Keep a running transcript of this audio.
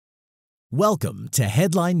Welcome to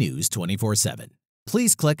Headline News 24/7.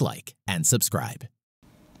 Please click like and subscribe.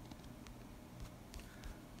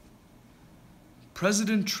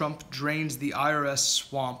 President Trump drains the IRS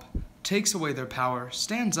swamp, takes away their power,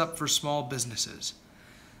 stands up for small businesses.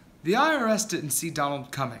 The IRS didn't see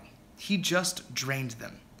Donald coming. He just drained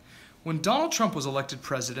them. When Donald Trump was elected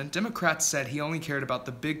president, Democrats said he only cared about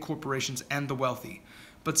the big corporations and the wealthy.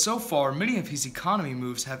 But so far, many of his economy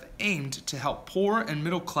moves have aimed to help poor and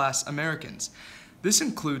middle-class Americans. This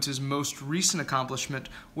includes his most recent accomplishment,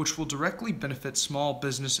 which will directly benefit small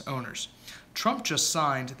business owners. Trump just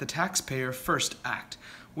signed the Taxpayer First Act,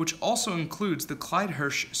 which also includes the Clyde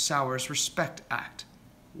Hirsch-Sowers Respect Act.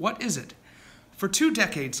 What is it? For 2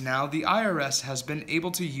 decades now, the IRS has been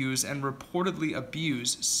able to use and reportedly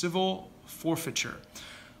abuse civil forfeiture,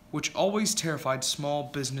 which always terrified small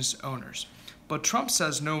business owners. But Trump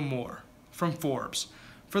says no more. From Forbes,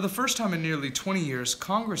 for the first time in nearly 20 years,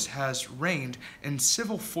 Congress has reined in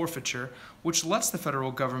civil forfeiture, which lets the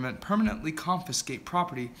federal government permanently confiscate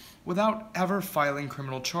property without ever filing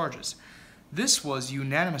criminal charges. This was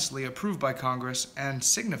unanimously approved by Congress and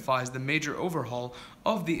signifies the major overhaul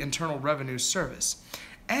of the Internal Revenue Service.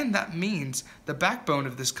 And that means the backbone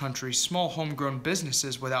of this country, small homegrown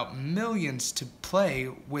businesses without millions to play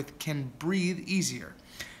with, can breathe easier.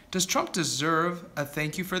 Does Trump deserve a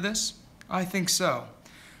thank you for this? I think so.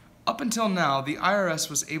 Up until now, the IRS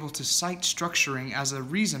was able to cite structuring as a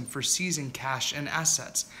reason for seizing cash and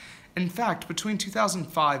assets. In fact, between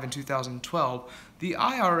 2005 and 2012, the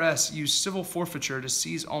IRS used civil forfeiture to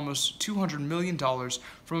seize almost $200 million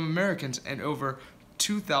from Americans in over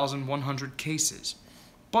 2,100 cases.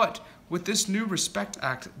 But with this new Respect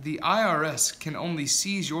Act, the IRS can only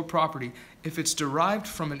seize your property if it's derived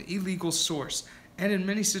from an illegal source. And in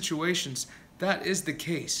many situations, that is the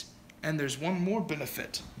case. And there's one more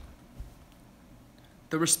benefit.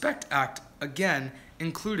 The Respect Act, again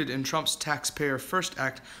included in Trump's Taxpayer First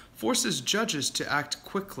Act, forces judges to act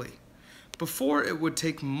quickly. Before, it would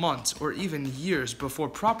take months or even years before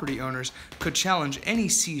property owners could challenge any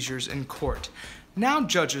seizures in court. Now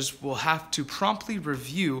judges will have to promptly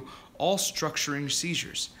review all structuring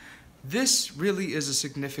seizures. This really is a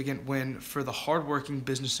significant win for the hardworking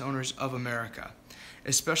business owners of America,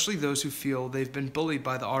 especially those who feel they've been bullied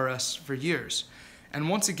by the IRS for years. And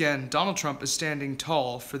once again, Donald Trump is standing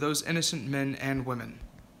tall for those innocent men and women.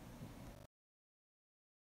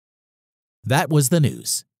 That was the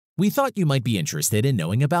news. We thought you might be interested in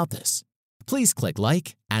knowing about this. Please click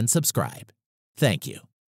like and subscribe. Thank you.